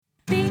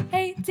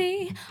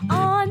B-A-D,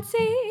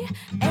 auntie,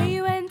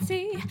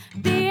 A-U-N-T-B-A-D,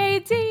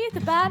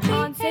 the bad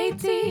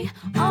auntie,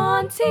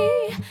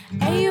 auntie,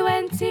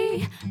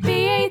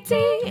 A-U-N-T-B-A-D.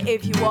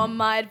 If you want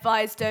my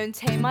advice, don't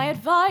take my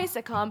advice,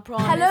 I can't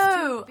promise.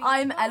 Hello,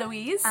 I'm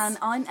Eloise. And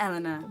I'm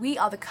Eleanor. We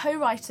are the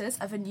co-writers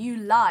of a new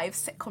live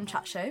sitcom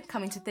chat show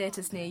coming to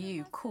theatres near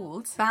you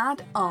called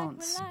Bad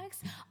Aunts.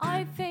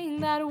 I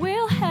think that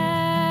will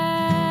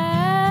help.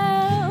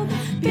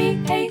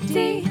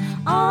 B-A-D,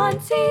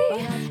 auntie,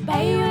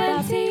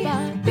 A-U-N-T,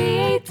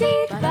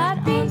 B-A-D,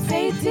 bad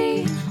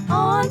B-A-D,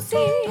 auntie,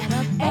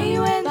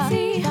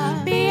 A-U-N-T,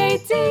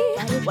 B-A-D.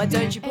 Why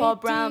don't you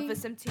pop round for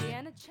some tea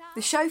and a chat?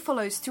 The show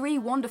follows three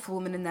wonderful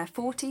women in their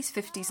 40s,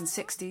 50s and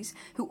 60s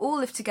who all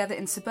live together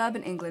in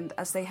suburban England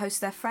as they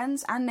host their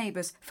friends and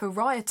neighbours for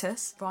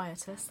riotous,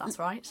 that's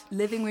right.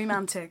 living room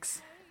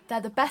antics. They're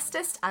the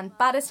bestest and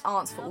baddest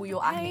aunts for all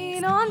your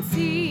acne.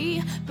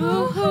 Auntie,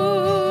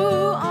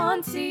 boo-hoo,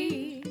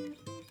 auntie.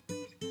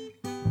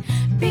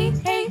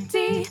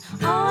 B-A-D,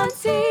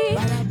 auntie.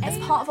 As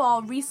part of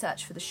our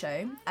research for the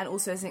show, and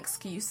also as an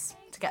excuse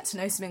to get to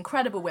know some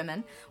incredible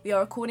women, we are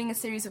recording a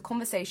series of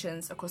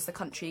conversations across the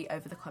country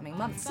over the coming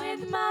months.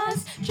 With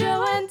Maz,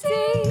 Joe and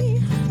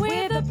Dee,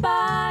 we're the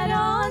bad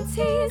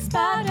aunties,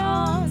 bad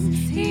aunts,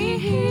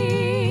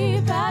 hee-hee,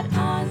 bad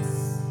aunts.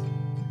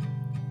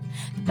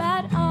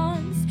 Bad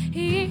aunts,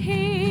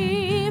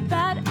 hee-hee,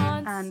 bad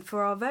aunts. And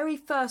for our very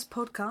first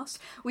podcast,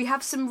 we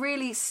have some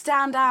really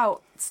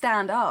stand-up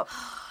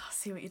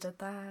See what you did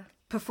there.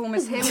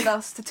 performers here with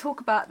us to talk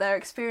about their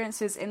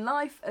experiences in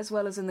life as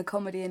well as in the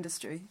comedy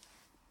industry.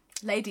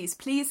 Ladies,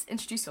 please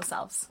introduce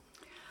yourselves.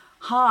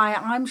 Hi,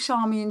 I'm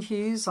Charmian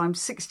Hughes. I'm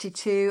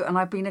 62 and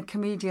I've been a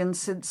comedian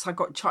since I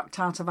got chucked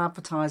out of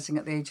advertising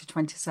at the age of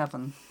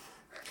 27.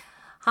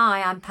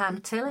 Hi, I'm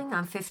Pam Tilling.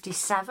 I'm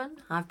 57.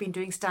 I've been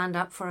doing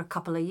stand-up for a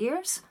couple of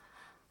years.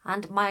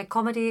 And my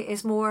comedy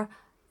is more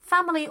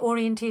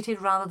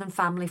family-orientated rather than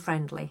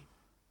family-friendly.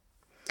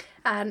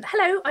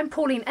 Hello, I'm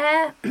Pauline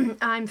Eyre.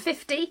 I'm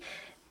 52.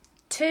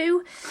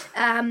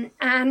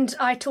 And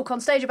I talk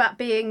on stage about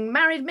being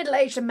married,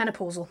 middle-aged and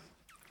menopausal.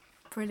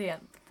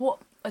 Brilliant. What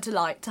a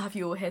delight to have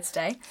you all here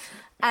today.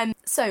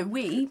 So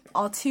we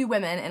are two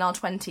women in our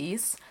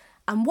 20s.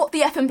 And what the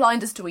effing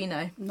blinders do we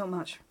know? Not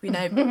much. We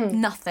know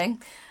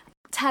nothing.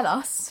 Tell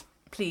us,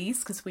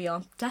 please, because we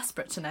are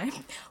desperate to know,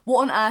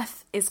 what on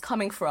earth is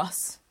coming for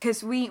us?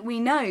 Because we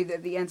know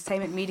that the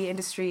entertainment media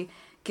industry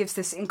gives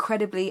this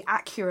incredibly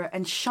accurate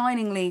and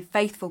shiningly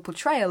faithful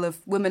portrayal of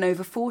women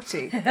over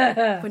 40.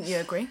 Wouldn't you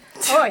agree?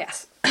 Oh,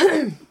 yes.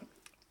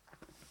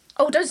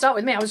 Oh, don't start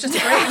with me. I was just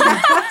agreeing.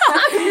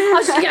 I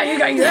was just, you're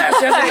going,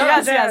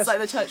 yes, like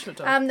the church would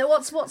do.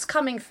 What's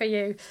coming for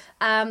you?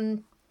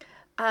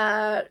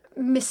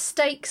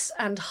 Mistakes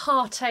and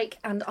heartache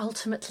and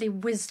ultimately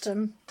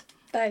wisdom.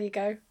 There you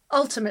go.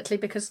 Ultimately,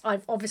 because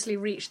I've obviously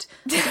reached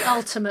the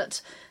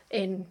ultimate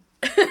in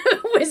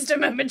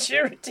wisdom and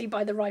maturity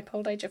by the ripe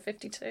old age of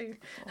 52.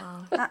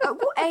 Wow. At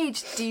what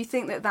age do you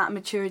think that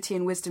maturity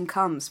and wisdom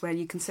comes, where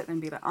you can sit there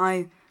and be like,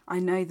 I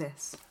know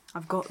this,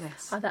 I've got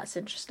this? Oh, that's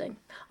interesting.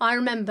 I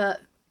remember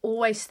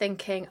always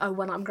thinking, oh,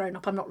 when I'm grown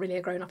up, I'm not really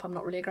a grown up,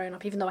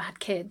 even though I had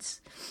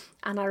kids.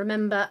 And I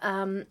remember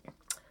at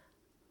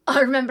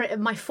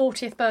my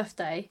 40th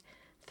birthday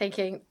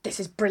thinking, this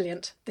is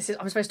brilliant.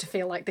 I'm supposed to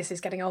feel like this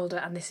is getting older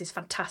and this is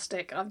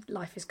fantastic.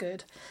 Life is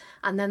good.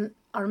 And then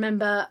I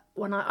remember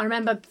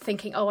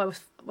thinking,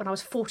 when I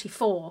was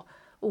 44,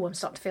 I'm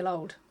starting to feel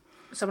old.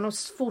 So when I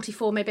was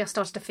 44, maybe I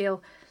started to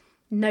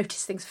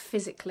notice things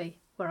physically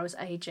where I was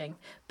ageing.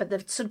 But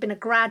there's sort of been a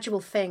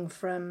gradual thing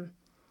from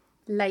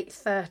late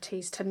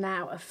 30s to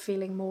now of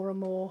feeling more and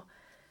more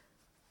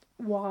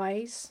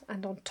wise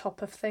and on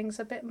top of things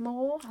a bit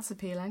more. That's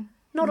appealing.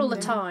 Not all the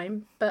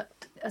time,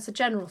 but as a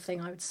general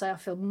thing, I would say I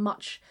feel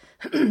much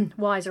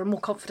wiser and more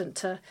confident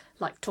to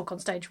talk on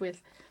stage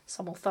with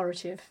some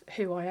authority of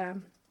who I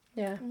am.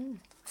 Yeah.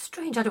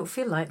 Strange, I don't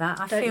feel like that.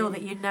 I feel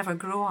that you never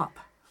grow up.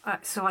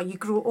 So you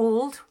grow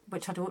old,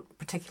 which I don't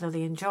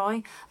particularly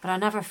enjoy, but I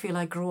never feel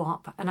I grow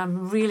up. And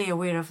I'm really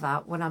aware of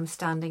that when I'm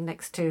standing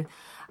next to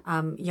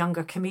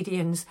younger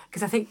comedians,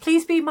 because I think,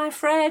 please be my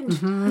friend.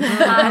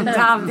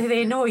 And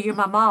they know you're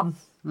my mum.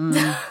 And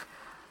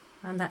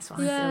that's what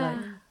I feel like.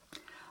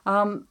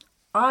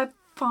 I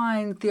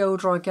find the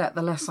older I get,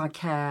 the less I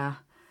care.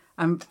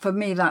 And for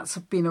me, that's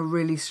been a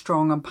really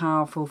strong and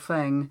powerful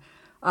thing.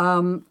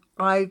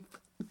 I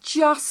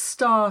just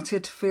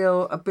started to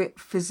feel a bit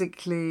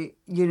physically,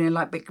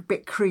 a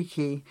bit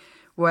creaky,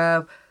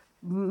 where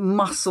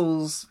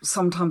muscles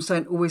sometimes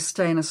don't always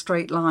stay in a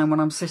straight line when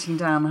I'm sitting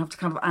down. I have to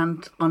kind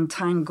of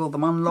untangle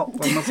them, unlock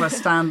them as I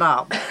stand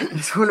up.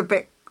 It's all a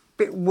bit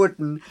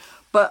wooden.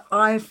 But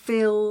I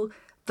feel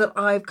that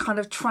I've kind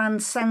of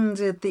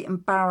transcended the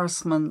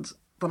embarrassment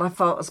that I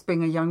felt as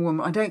being a young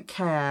woman. I don't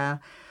care.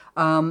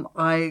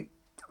 I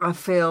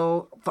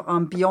feel that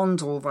I'm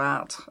beyond all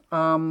that.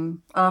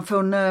 I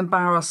feel no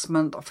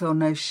embarrassment. I feel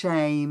no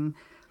shame.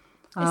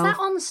 Is that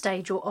on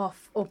stage or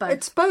off or both?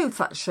 It's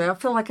both, actually. I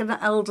feel like an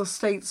elder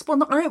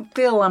stateswoman. I don't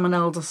feel I'm an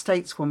elder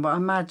stateswoman, but I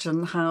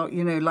imagine how,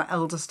 like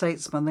elder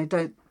statesmen, they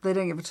don't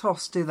give a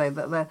toss, do they?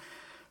 That they're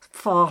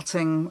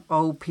farting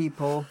old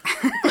people.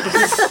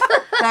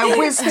 Their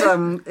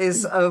wisdom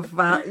is of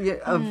value.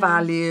 I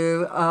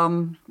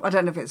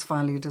don't know if it's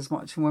valued as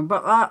much in women,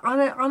 but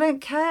I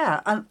don't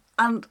care.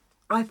 And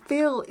I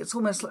feel it's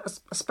almost,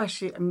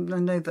 especially, I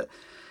know that,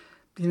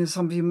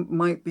 some of you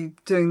might be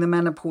doing the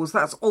menopause.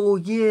 That's all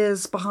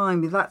years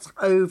behind me. That's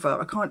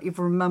over. I can't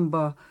even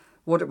remember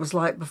what it was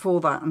like before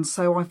that. And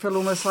so I feel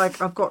almost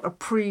like I've got a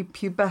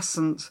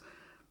pre-pubescent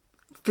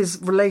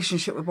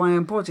relationship with my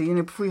own body,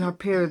 before you have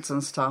periods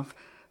and stuff,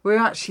 where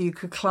actually you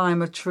could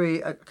climb a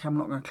tree. Okay, I'm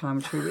not going to climb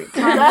a tree, but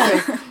climb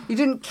a tree. You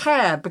didn't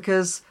care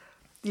because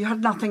you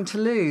had nothing to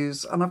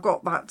lose. And I've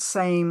got that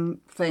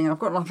same thing. I've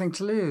got nothing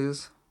to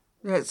lose.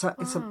 Yeah, it's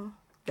a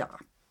yeah.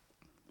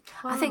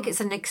 I think it's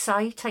an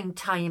exciting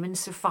time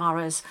insofar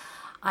as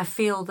I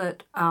feel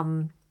that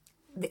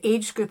the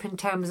age group in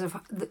terms of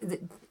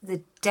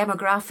the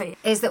demographic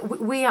is that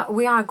we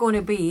are going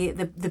to be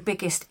the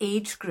biggest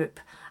age group,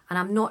 and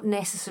I'm not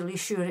necessarily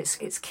sure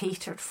it's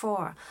catered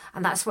for,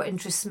 and that's what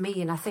interests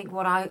me. And I think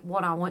what I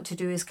want to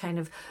do is kind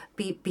of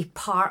be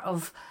part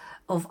of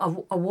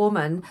a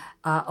woman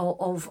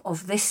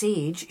of this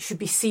age should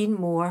be seen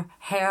more,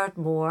 heard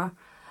more,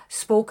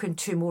 spoken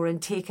to more,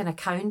 and taken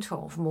account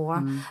of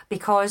more,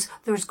 because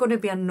there's going to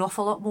be an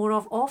awful lot more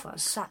of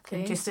us.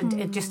 Exactly. Just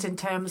in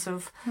terms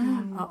of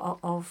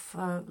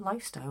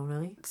lifestyle,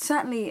 really.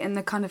 Certainly in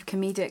the kind of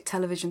comedic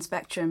television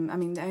spectrum, I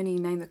mean, the only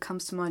name that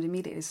comes to mind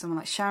immediately is someone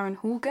like Sharon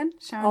Horgan.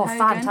 Hogan.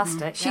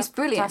 Fantastic. She's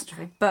brilliant.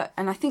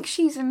 And I think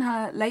she's in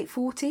her late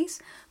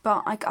 40s,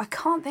 but I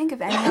can't think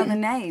of any other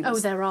names. Oh,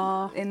 there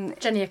are.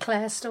 Jenny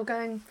Eclair's still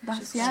going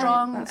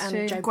strong, and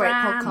true. Joe Great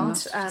Brand,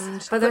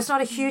 podcast. But there's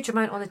not a huge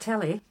amount on the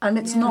telly. And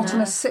it's not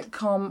in a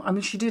sitcom. I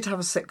mean, she did have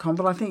a sitcom,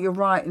 but I think you're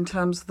right in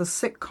terms of the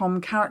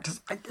sitcom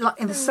characters. Like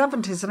in the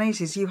 70s and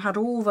 80s, you had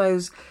all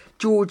those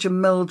George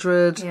and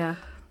Mildred. Yeah.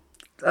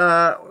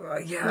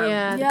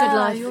 Yeah, Good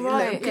Life. You're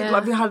right. Good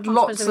Life. You had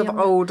lots of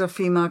older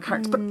female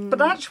characters,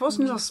 but actually it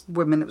wasn't just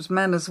women; it was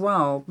men as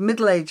well.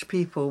 Middle-aged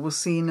people were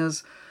seen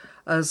as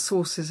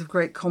sources of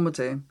great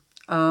comedy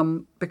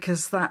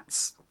because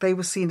they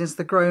were seen as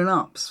the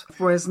grown-ups,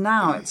 whereas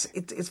now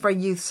it's very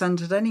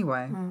youth-centred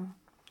anyway.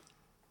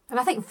 And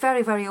I think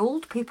very, very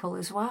old people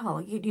as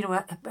well.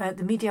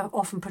 The media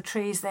often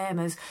portrays them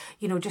as,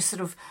 just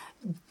sort of,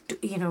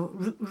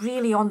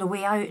 really on the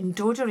way out in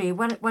dodery.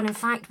 When in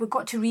fact we've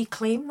got to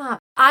reclaim that.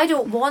 I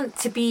don't want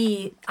to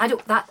be. I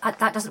don't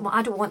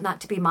want that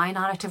to be my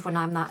narrative when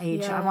I'm that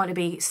age. Yeah. I want to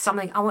be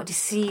something. I want to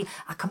see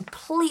a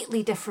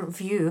completely different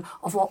view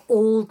of what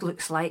old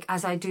looks like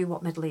as I do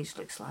what middle age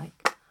looks like.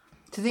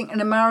 Do you think in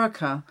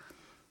America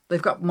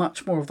they've got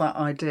much more of that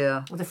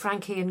idea? With the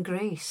Frankie and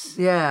Grace.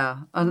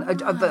 Yeah,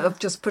 and of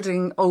just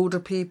putting older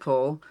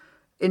people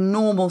in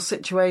normal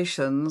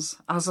situations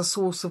as a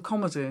source of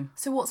comedy.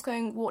 So what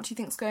do you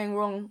think's going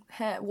wrong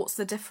here? What's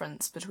the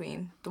difference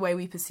between the way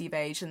we perceive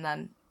age and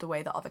then the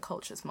way that other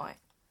cultures might?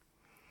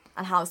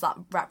 And how is that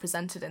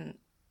represented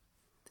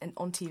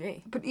on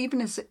TV? But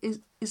even is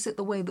it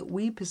the way that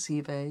we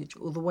perceive age,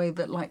 or the way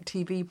that like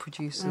TV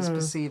producers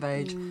perceive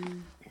age?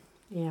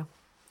 Yeah,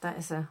 that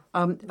is a...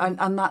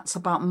 and that's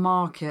about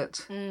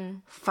market,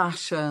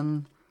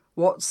 fashion,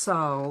 what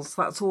sells.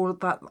 That's all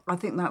that. I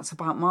think that's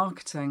about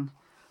marketing.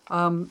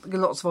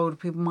 Lots of older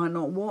people might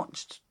not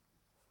watch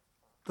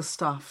the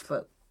stuff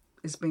that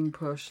is being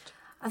pushed.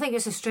 I think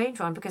it's a strange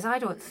one because I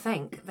don't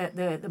think that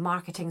the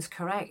marketing's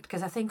correct,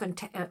 because I think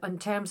in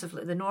terms of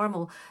the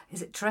normal,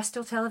 is it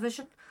terrestrial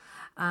television?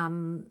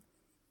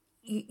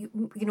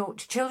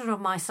 Children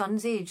of my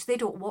son's age, they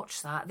don't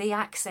watch that. They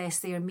access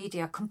their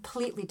media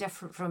completely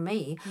different from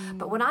me.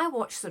 But when I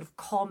watch sort of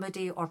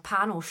comedy or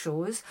panel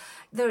shows,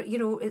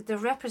 they're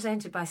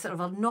represented by sort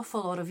of an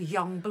awful lot of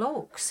young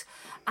blokes.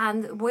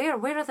 And where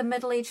are the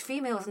middle-aged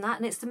females in that?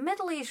 And it's the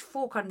middle-aged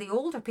folk and the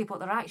older people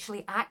that are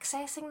actually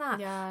accessing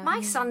that. Yeah.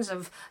 My son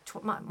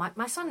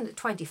at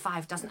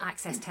 25 doesn't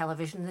access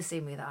television the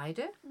same way that I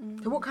do.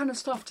 What kind of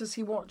stuff does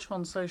he watch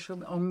on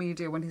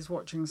media when he's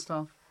watching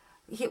stuff?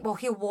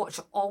 He'll watch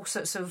all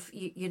sorts of,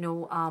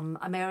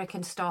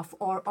 American stuff,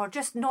 or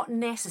just not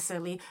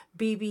necessarily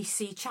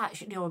BBC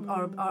chat, or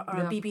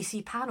a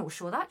BBC panel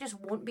show. That just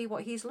won't be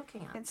what he's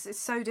looking at. It's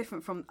so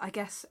different from, I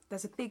guess,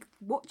 there's a big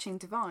watching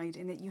divide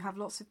in that you have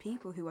lots of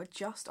people who are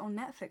just on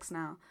Netflix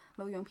now.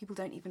 A lot of young people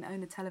don't even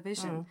own a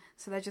television,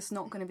 so they're just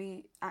not going to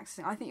be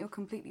accessing. I think you're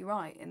completely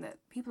right in that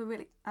people are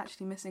really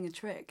actually missing a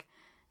trick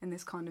in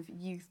this kind of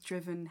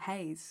youth-driven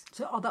haze.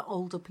 So are there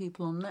older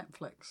people on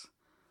Netflix?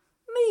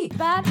 Me.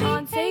 Bad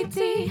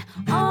Auntie,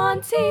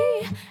 AUNT,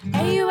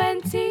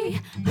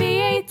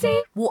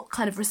 What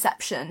kind of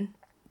reception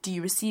do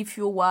you receive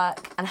for your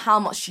work, and how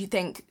much do you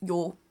think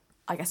your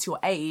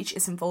age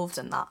is involved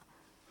in that?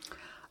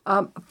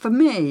 For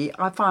me,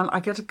 I find I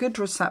get a good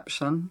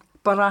reception,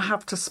 but I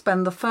have to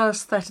spend the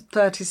first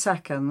 30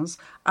 seconds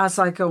as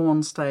I go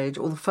on stage,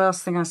 or the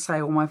first thing I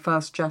say, or my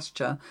first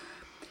gesture,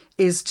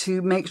 is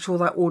to make sure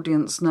that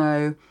audience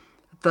know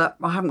that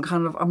I'm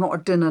not a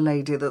dinner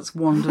lady that's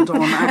wandered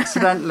on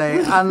accidentally,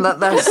 and that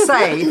they're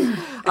safe.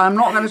 I'm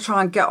not going to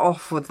try and get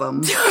off with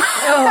them.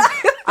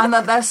 And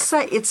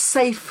that it's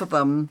safe for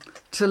them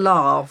to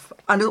laugh.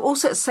 And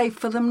also it's safe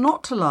for them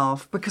not to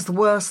laugh, because the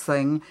worst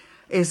thing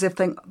is if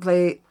they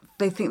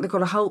think they've got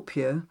to help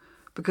you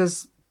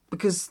because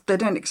they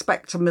don't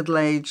expect a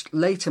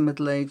later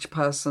middle-aged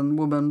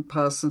woman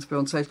person to be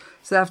on stage.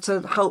 So they have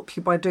to help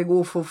you by doing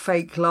awful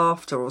fake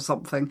laughter or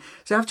something.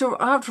 So I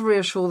have to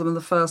reassure them in the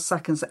first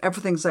seconds that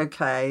everything's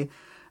okay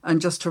and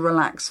just to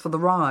relax for the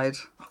ride.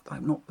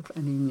 I'm not with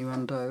any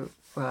innuendo.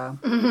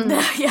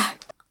 Yeah.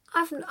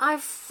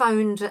 I've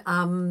found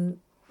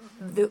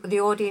the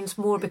audience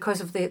more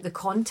because of the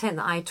content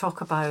that I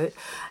talk about.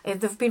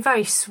 They've been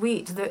very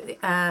sweet. That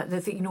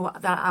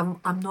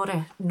I'm not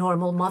a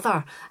normal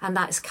mother, and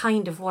that's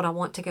kind of what I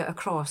want to get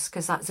across,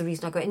 because that's the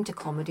reason I got into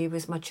comedy,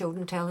 was my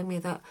children telling me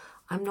that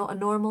I'm not a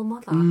normal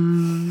mother.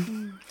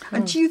 And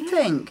do you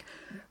think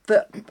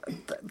that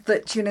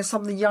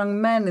some of the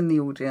young men in the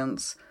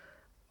audience,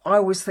 I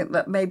always think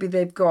that maybe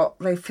they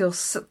feel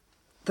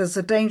there's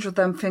a danger of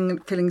them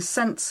feeling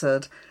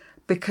censored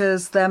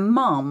because their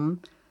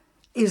mum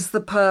is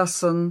the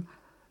person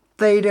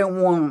they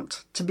don't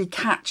want to be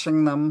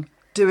catching them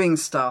doing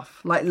stuff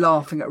like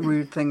laughing at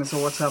rude things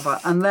or whatever,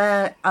 and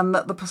that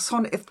the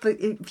persona,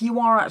 if you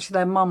are actually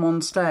their mum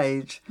on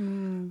stage,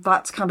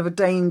 that's kind of a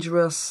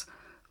dangerous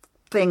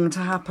thing to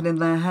happen in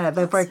their head.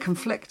 They're very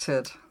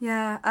conflicted.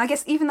 Yeah, I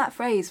guess even that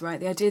phrase, right,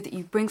 the idea that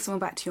you bring someone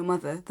back to your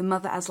mother, the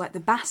mother as like the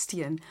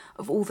bastion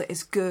of all that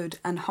is good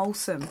and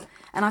wholesome.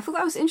 And I thought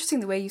that was interesting,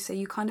 the way you say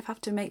you kind of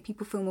have to make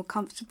people feel more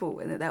comfortable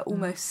and that they're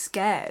almost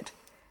scared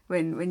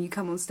when you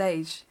come on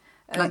stage.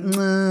 Like,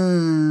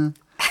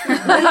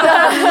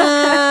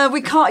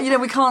 we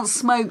can't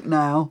smoke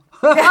now.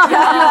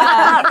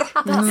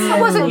 That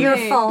wasn't your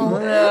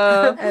fault.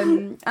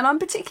 And I'm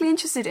particularly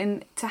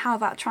interested to how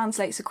that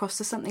translates across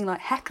to something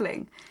like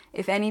heckling.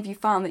 If any of you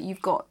found that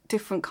you've got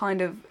different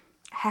kind of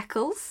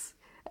heckles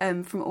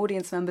from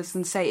audience members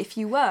than, say, if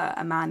you were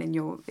a man in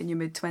your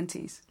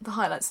mid-20s. The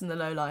highlights and the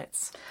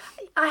lowlights.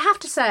 I have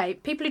to say,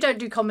 people who don't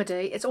do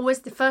comedy, it's always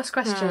the first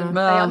question.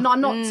 I'm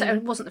not saying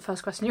it wasn't the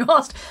first question you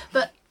asked,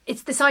 but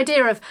it's this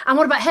idea of, and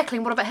what about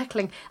heckling? What about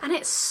heckling? And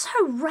it's so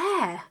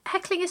rare.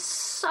 Heckling is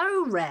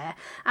so rare.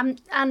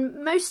 And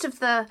most of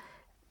the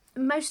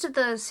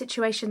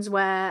situations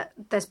where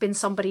there's been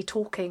somebody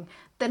talking,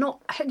 they're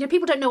not,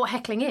 people don't know what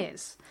heckling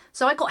is.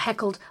 So I got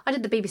heckled. I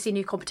did the BBC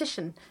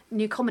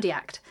New Comedy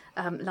Act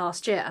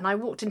last year, and I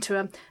walked into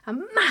a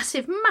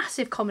massive,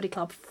 massive comedy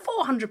club,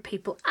 400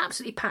 people,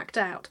 absolutely packed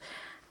out.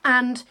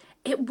 And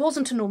it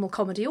wasn't a normal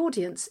comedy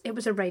audience. It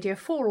was a Radio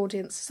 4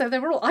 audience. So they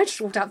were all, I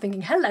just walked out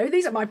thinking, hello,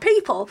 these are my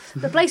people.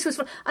 The place was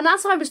full. And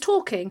as I was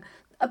talking,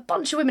 a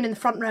bunch of women in the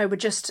front row were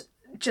just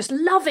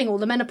loving all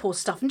the menopause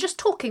stuff and just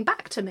talking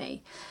back to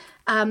me.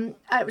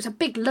 It was a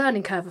big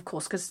learning curve, of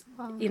course, because,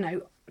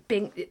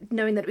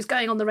 knowing that it was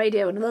going on the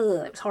radio and it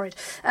was horrid.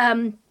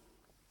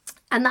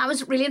 And that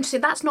was really interesting.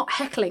 That's not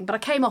heckling, but I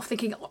came off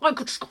thinking,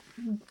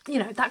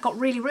 that got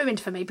really ruined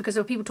for me because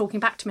there were people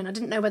talking back to me and I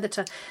didn't know whether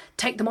to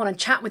take them on and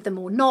chat with them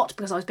or not,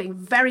 because I was being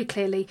very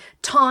clearly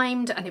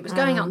timed and it was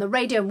going out on the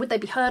radio, and would they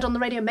be heard on the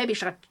radio? Maybe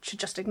I should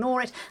just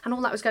ignore it, and all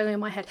that was going on in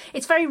my head.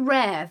 It's very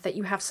rare that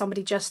you have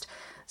somebody just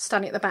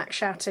standing at the back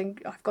shouting,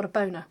 I've got a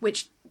boner,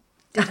 which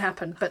did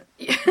happen, but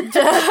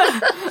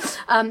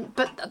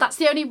but that's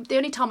the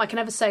only time I can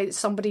ever say that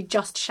somebody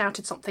just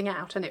shouted something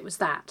out, and it was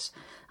that.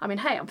 I mean,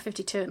 hey, I'm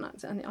 52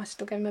 and I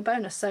still gave him a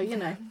bonus, so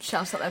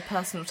Shouts out their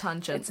personal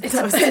tangents.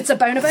 It's a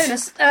boner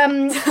bonus.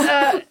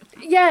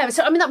 Yeah,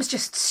 so I mean that was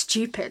just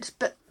stupid,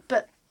 but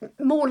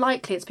more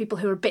likely it's people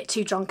who are a bit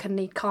too drunk and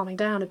need calming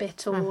down a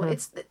bit, or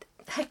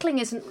heckling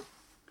isn't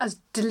as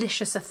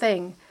delicious a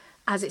thing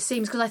as it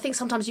seems, because I think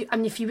sometimes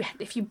if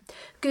you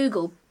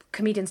Google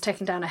comedians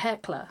taking down a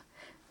heckler,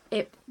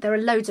 there are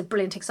loads of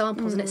brilliant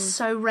examples, and it's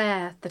so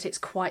rare that it's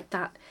quite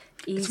that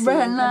easy. It's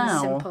rare and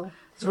now. simple.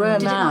 It's rare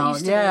Did it not now. used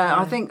to be? Yeah,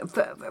 I think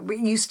that it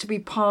used to be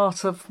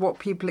part of what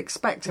people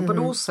expected, but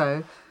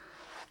also,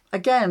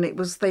 again,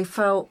 they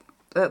felt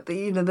that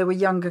there were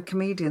younger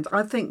comedians.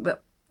 I think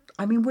that,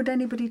 would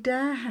anybody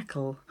dare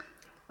heckle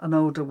an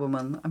older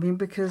woman?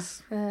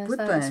 because would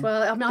they?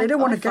 Well, they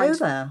don't want to go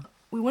there.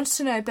 We wanted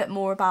to know a bit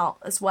more about,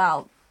 as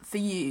well, for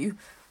you,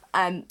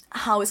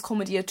 how is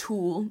comedy a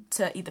tool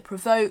to either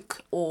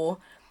provoke or,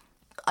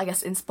 I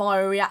guess,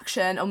 inspire a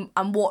reaction,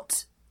 and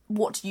what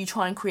do you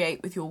try and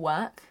create with your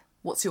work?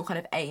 What's your kind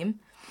of aim,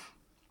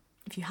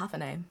 if you have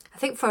an aim? I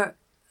think for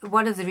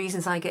one of the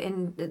reasons I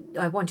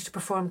wanted to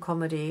perform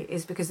comedy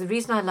is because the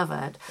reason I love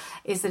it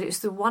is that it's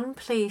the one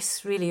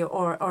place really,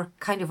 or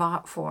kind of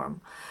art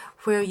form,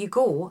 where you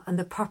go and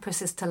the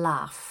purpose is to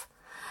laugh.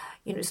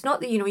 It's not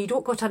that, you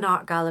don't go to an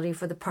art gallery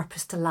for the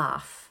purpose to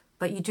laugh,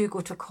 but you do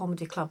go to a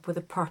comedy club where the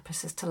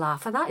purpose is to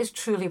laugh. And that is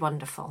truly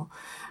wonderful.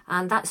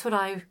 And that's what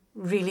I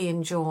really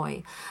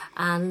enjoy.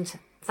 And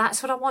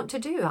that's what I want to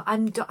do.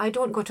 I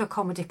don't go to a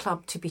comedy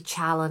club to be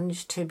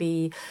challenged, to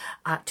be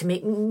to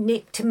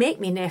make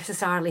me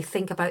necessarily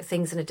think about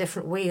things in a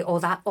different way,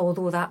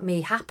 although that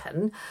may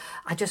happen.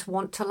 I just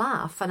want to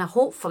laugh, and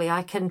hopefully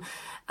I can,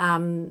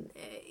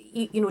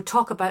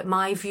 talk about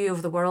my view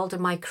of the world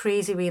and my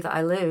crazy way that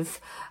I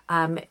live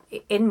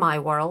in my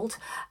world,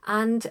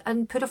 and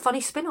put a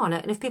funny spin on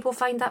it. And if people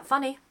find that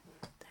funny,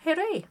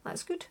 hooray!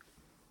 That's good.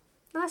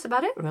 That's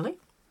about it, really.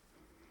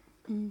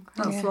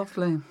 That's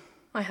lovely.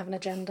 I have an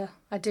agenda.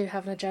 I do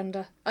have an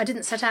agenda. I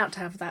didn't set out to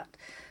have that,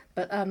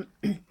 but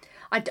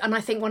I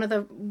think one of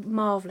the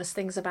marvellous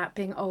things about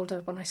being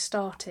older when I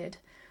started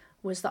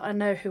was that I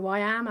know who I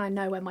am, I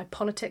know where my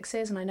politics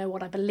is, and I know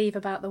what I believe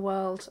about the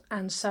world.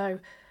 And so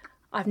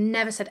I've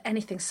never said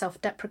anything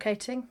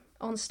self-deprecating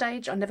on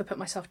stage. I never put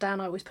myself down.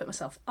 I always put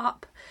myself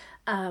up.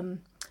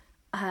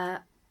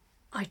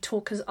 I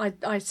talk as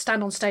I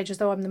stand on stage as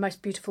though I'm the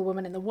most beautiful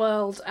woman in the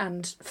world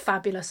and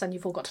fabulous, and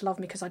you've all got to love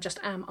me because I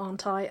just am,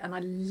 aren't I? And I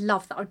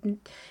love that.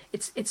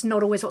 It's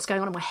not always what's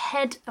going on in my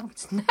head.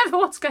 It's never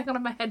what's going on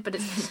in my head, but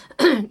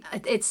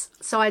it's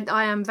so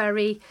I am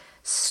very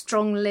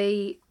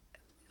strongly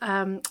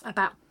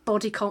about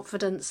body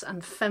confidence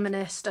and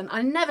feminist, and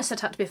I never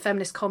set out to be a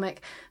feminist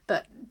comic,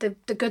 but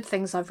the good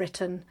things I've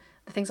written,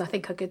 the things I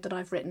think are good that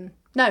I've written,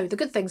 the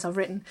good things I've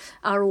written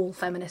are all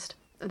feminist.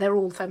 They're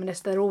all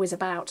feminist. They're always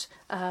about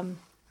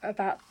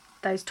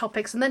those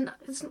topics. And then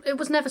it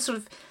was never sort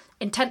of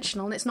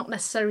intentional, and it's not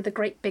necessarily the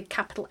great big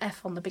capital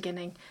F on the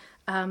beginning.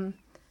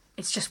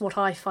 It's just what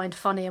I find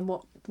funny and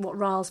what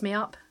riles me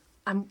up.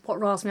 And what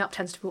riles me up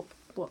tends to be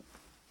what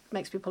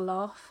makes people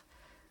laugh,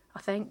 I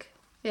think.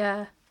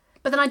 Yeah.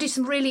 But then I do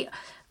some really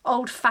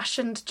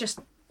old-fashioned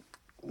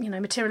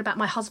material about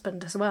my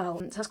husband as well.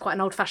 That's quite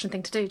an old-fashioned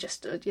thing to do,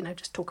 just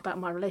talk about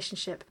my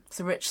relationship. It's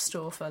a rich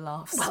store for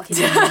laughs. Well,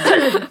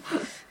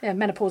 yeah,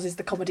 menopause is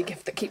the comedy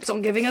gift that keeps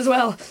on giving as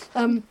well.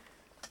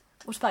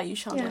 What about you,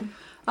 Shannon?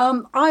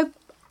 I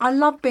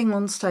love being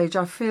on stage.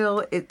 I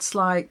feel it's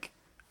like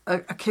a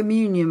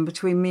communion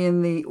between me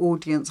and the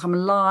audience. I'm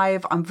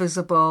alive, I'm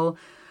visible,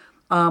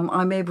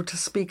 I'm able to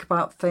speak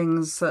about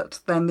things that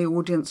then the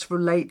audience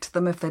relate to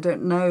them if they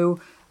don't know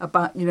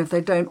about, if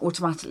they don't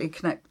automatically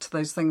connect to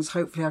those things.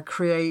 Hopefully I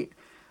create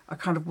a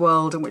kind of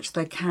world in which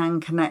they can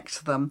connect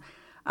to them.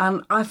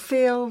 And I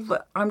feel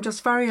that I'm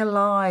just very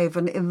alive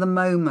and in the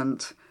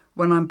moment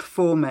when I'm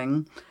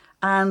performing,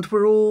 and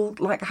we're all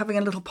like having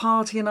a little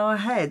party in our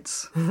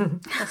heads. And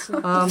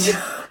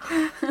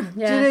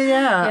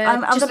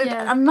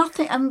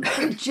nothing, and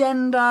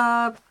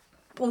gender,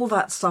 all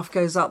that stuff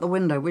goes out the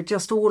window. We're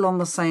just all on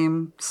the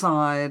same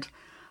side.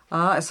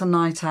 It's a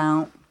night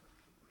out.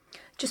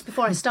 Just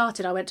before I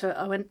started, I went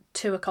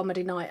to a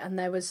comedy night, and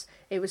it was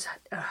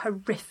a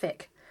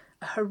horrific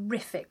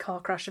car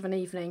crash of an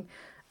evening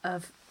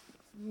of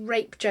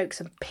rape jokes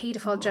and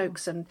paedophile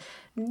jokes and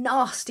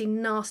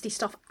nasty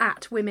stuff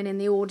at women in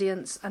the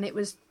audience, and it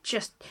was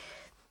just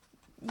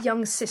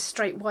young cis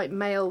straight white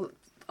male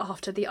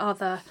after the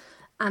other.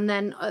 And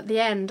then at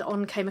the end,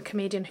 on came a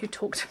comedian who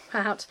talked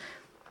about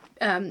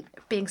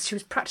she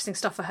was practicing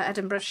stuff for her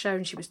Edinburgh show,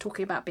 and she was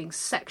talking about being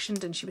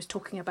sectioned, and she was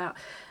talking about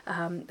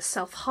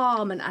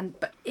self-harm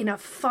but in a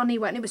funny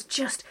way, and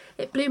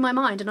it blew my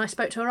mind. And I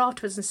spoke to her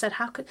afterwards and said,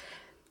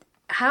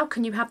 how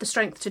can you have the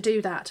strength to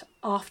do that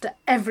after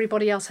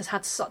everybody else has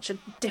had such a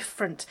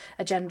different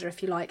agenda,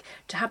 if you like,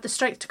 to have the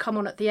strength to come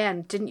on at the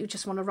end? Didn't you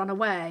just want to run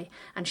away?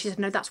 And she said,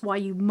 no, that's why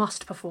you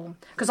must perform.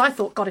 Because I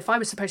thought, God, if I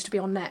was supposed to be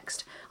on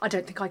next, I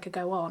don't think I could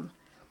go on.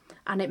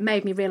 And it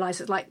made me realise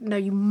that, no,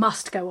 you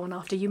must go on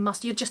after.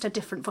 You're just a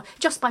different voice,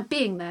 just by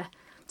being there.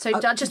 So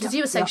just as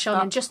you were saying,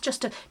 Charlene,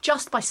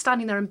 just by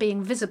standing there and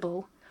being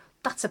visible,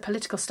 that's a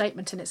political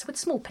statement in itself, with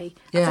small p.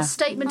 That's a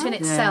statement in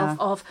itself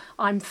of,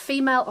 I'm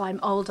female, I'm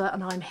older,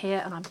 and I'm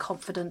here, and I'm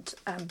confident,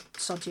 and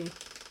sod you.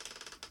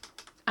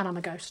 And I'm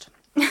a ghost.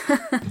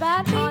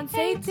 Bad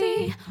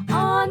auntie,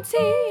 AUNT,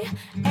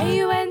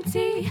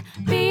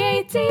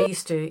 BAT. I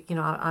used to,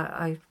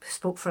 I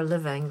spoke for a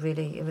living,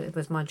 really. It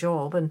was my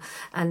job, and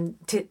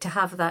to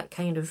have that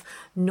kind of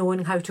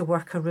knowing how to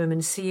work a room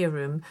and see a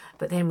room,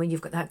 but then when you've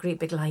got that great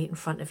big light in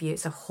front of you,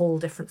 it's a whole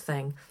different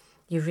thing.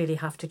 You really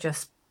have to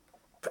just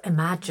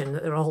imagine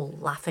that they're all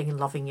laughing and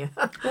loving you.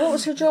 What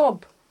was your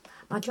job?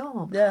 My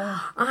job? Yeah.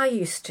 I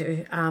used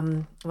to,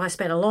 I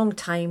spent a long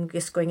time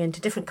just going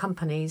into different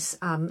companies,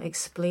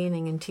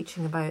 explaining and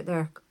teaching about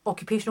their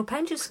occupational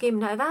pension scheme.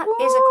 Now that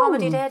is a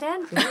comedy dead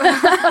end.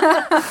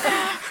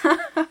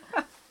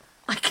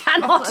 I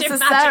cannot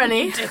imagine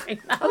doing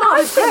that.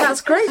 I think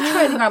that's great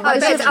training. I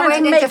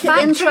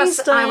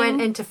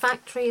went into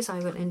factories, I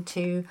went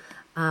into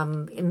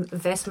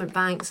investment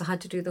banks. I had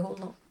to do the whole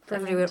lot.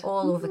 Everywhere,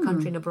 all over the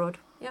country and abroad.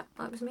 Yeah,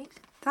 that was me.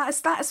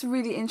 That's a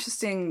really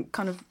interesting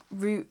kind of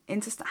route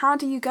into. How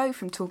do you go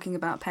from talking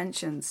about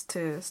pensions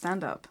to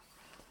stand up?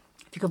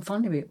 If you can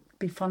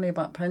be funny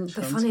about pensions,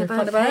 Be funny be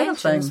about funny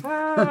pensions. anything.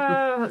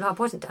 Well, I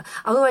wasn't.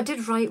 Although I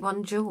did write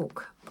one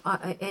joke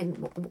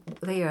in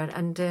there,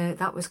 and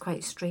that was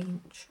quite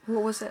strange.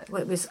 What was it?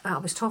 Well, I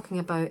was talking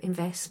about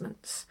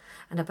investments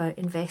and about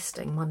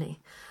investing money.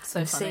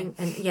 So and funny. saying,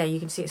 and yeah, you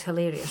can see it's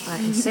hilarious, right?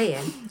 And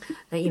saying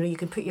that you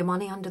can put your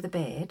money under the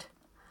bed,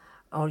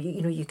 or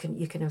you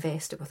can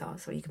invest it with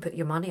us, or you can put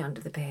your money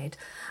under the bed,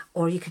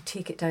 or you could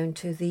take it down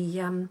to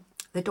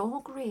the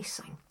dog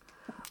racing,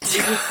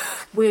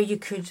 where you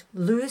could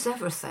lose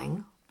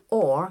everything,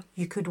 or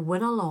you could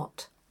win a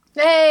lot.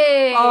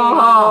 Hey!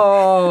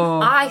 Oh,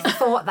 I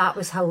thought that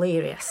was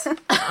hilarious.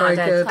 Very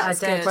good. I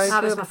That's did. good. Very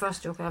That was good. my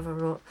first joke I ever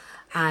wrote,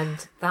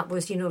 and that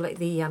was like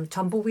the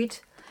tumbleweed.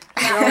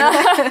 In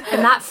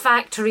that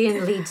factory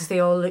in Leeds, they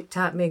all looked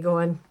at me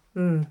going,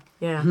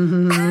 yeah,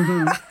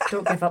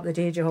 don't give up the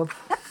day job.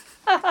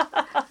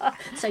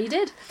 So you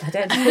did. I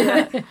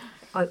did.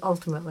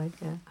 Ultimately,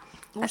 yeah.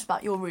 What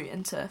about your route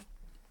into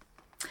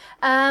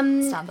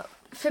Um, stand-up?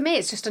 For me,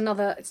 it's just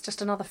another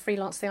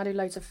freelance thing. I do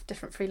loads of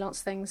different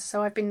freelance things.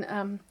 So I've been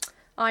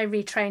I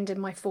retrained in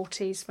my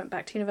 40s, went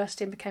back to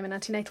university and became an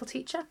antenatal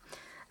teacher,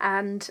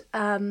 and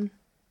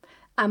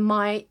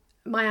my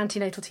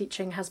antenatal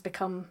teaching has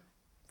become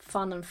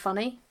fun and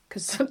funny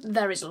because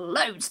there is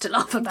loads to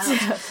laugh about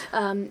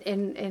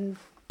in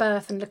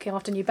birth and looking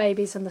after new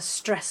babies and the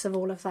stress of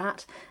all of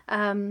that.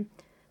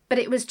 But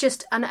it was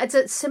just, and it's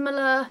a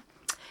similar.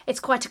 It's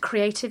quite a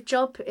creative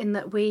job in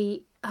that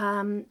we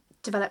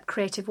develop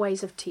creative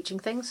ways of teaching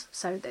things.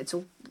 So it's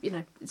all,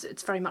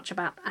 it's very much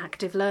about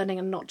active learning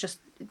and not just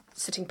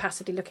sitting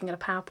passively looking at a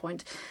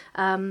PowerPoint.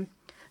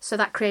 So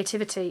that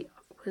creativity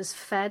was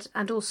fed,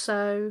 and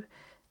also,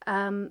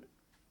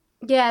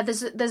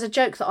 there's a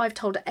joke that I've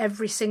told at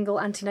every single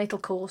antenatal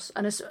course,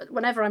 and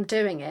whenever I'm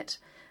doing it,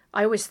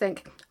 I always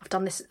think I've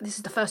done this. This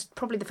is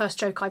probably the first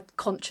joke I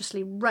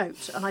consciously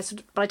wrote,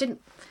 and but I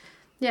didn't.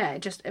 Yeah,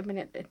 it just. I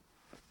mean,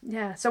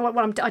 yeah. So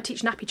I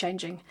teach nappy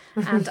changing,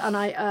 and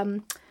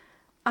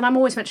I'm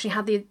always mentioning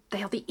how they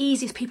are the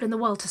easiest people in the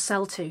world to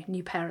sell to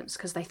new parents,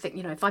 because they think,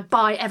 if I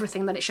buy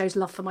everything, then it shows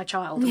love for my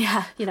child.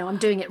 Yeah. I'm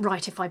doing it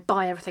right if I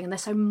buy everything, and they're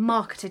so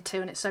marketed to,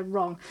 and it's so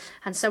wrong.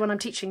 And so when I'm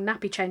teaching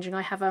nappy changing,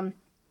 I have a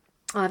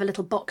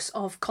little box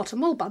of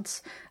cotton wool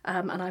buds,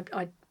 and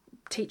I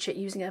teach it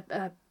using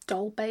a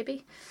doll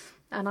baby.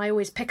 And I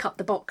always pick up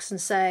the box and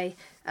say,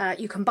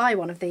 you can buy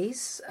one of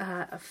these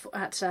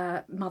at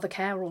Mother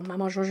Care or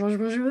Maman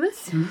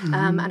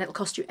and it'll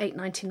cost you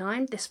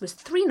 $8.99. This was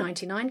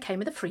 $3.99, came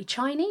with a free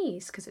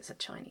Chinese, because it's a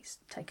Chinese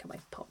takeaway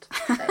pot.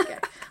 There you go.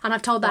 And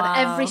I've told that at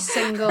every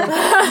single,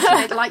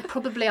 like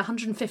probably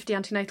 150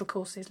 antenatal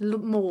courses,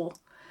 more.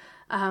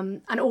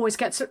 And it always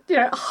gets a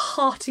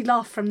hearty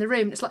laugh from the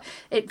room. It's like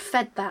it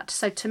fed that.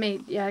 So to me,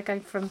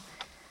 going from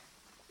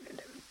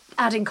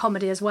adding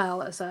comedy as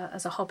well as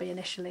a hobby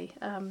initially,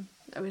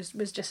 it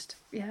was just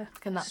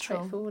Like a natural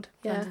straightforward.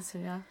 Yeah.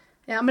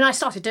 I mean, I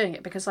started doing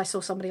it because I saw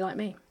somebody like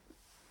me,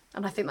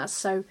 and I think that's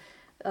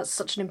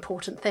such an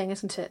important thing,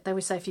 isn't it? They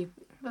always say if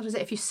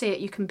you see it,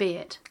 you can be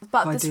it.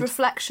 But I this did.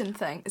 reflection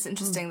thing is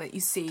interesting that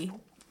you see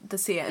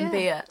it and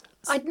be it.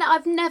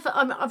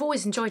 I've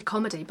always enjoyed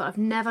comedy, but I've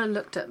never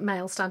looked at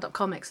male stand-up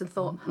comics and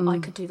thought I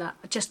could do that.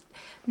 I just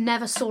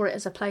never saw it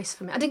as a place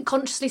for me. I didn't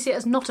consciously see it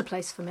as not a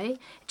place for me.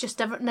 It just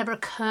never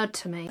occurred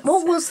to me.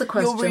 what was the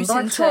question? route But I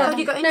into- tried-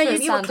 You got No, into you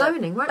it. You were stand up.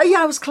 clowning, weren't Oh, you?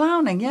 yeah, I was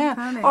clowning, yeah.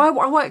 Clowning.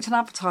 I worked in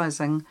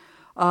advertising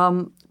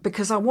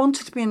because I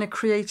wanted to be in a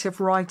creative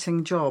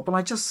writing job, and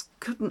I just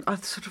couldn't.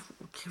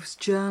 It was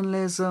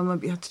journalism,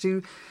 and you had to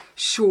do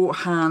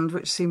shorthand,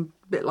 which seemed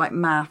a bit like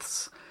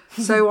maths.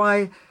 So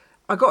I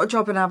got a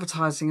job in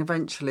advertising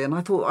eventually, and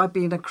I thought I'd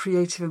be in a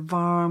creative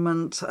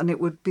environment and it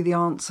would be the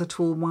answer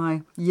to all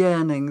my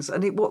yearnings,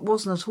 and it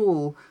wasn't at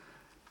all.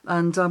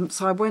 And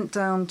so I went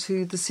down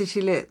to the City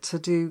Lit to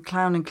do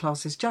clowning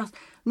classes, just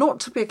not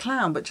to be a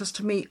clown, but just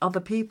to meet other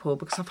people,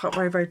 because I felt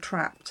very, very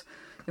trapped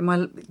in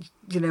my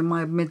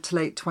mid to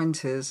late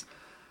 20s.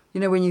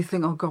 When you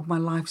think, oh God, my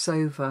life's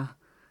over.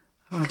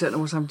 I don't know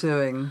what I'm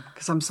doing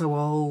because I'm so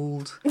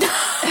old.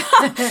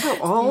 So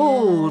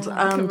old.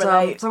 And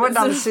relate. so I went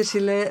down to City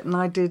Lit, and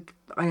I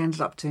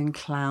ended up doing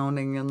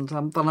clowning, and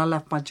then I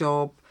left my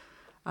job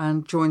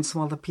and joined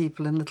some other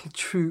people in a little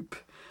troupe.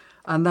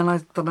 And then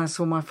I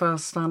saw my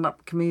first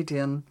stand-up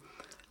comedian.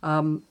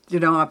 I've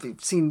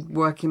seen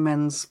working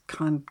men's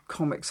kind of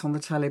comics on the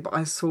telly, but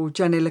I saw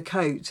Jenny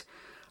LaCote,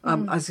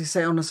 as you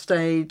say, on a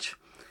stage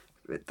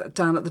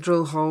down at the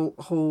drill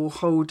hall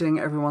holding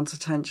everyone's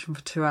attention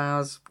for 2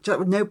 hours.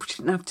 Nobody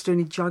didn't have to do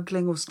any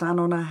juggling or stand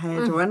on her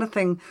head or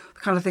anything, the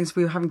kind of things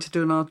we were having to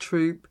do in our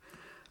troupe.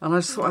 And I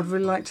just thought I'd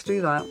really like to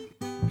do that.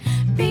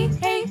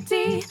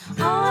 B-A-D,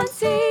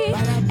 Auntie,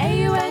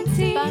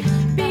 A-U-N-T,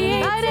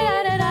 B-A-D,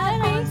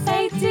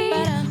 A-D,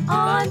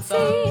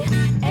 Auntie,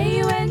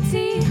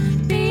 A-U-N-T,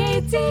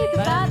 B-A-D, the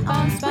bad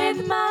aunts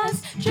with my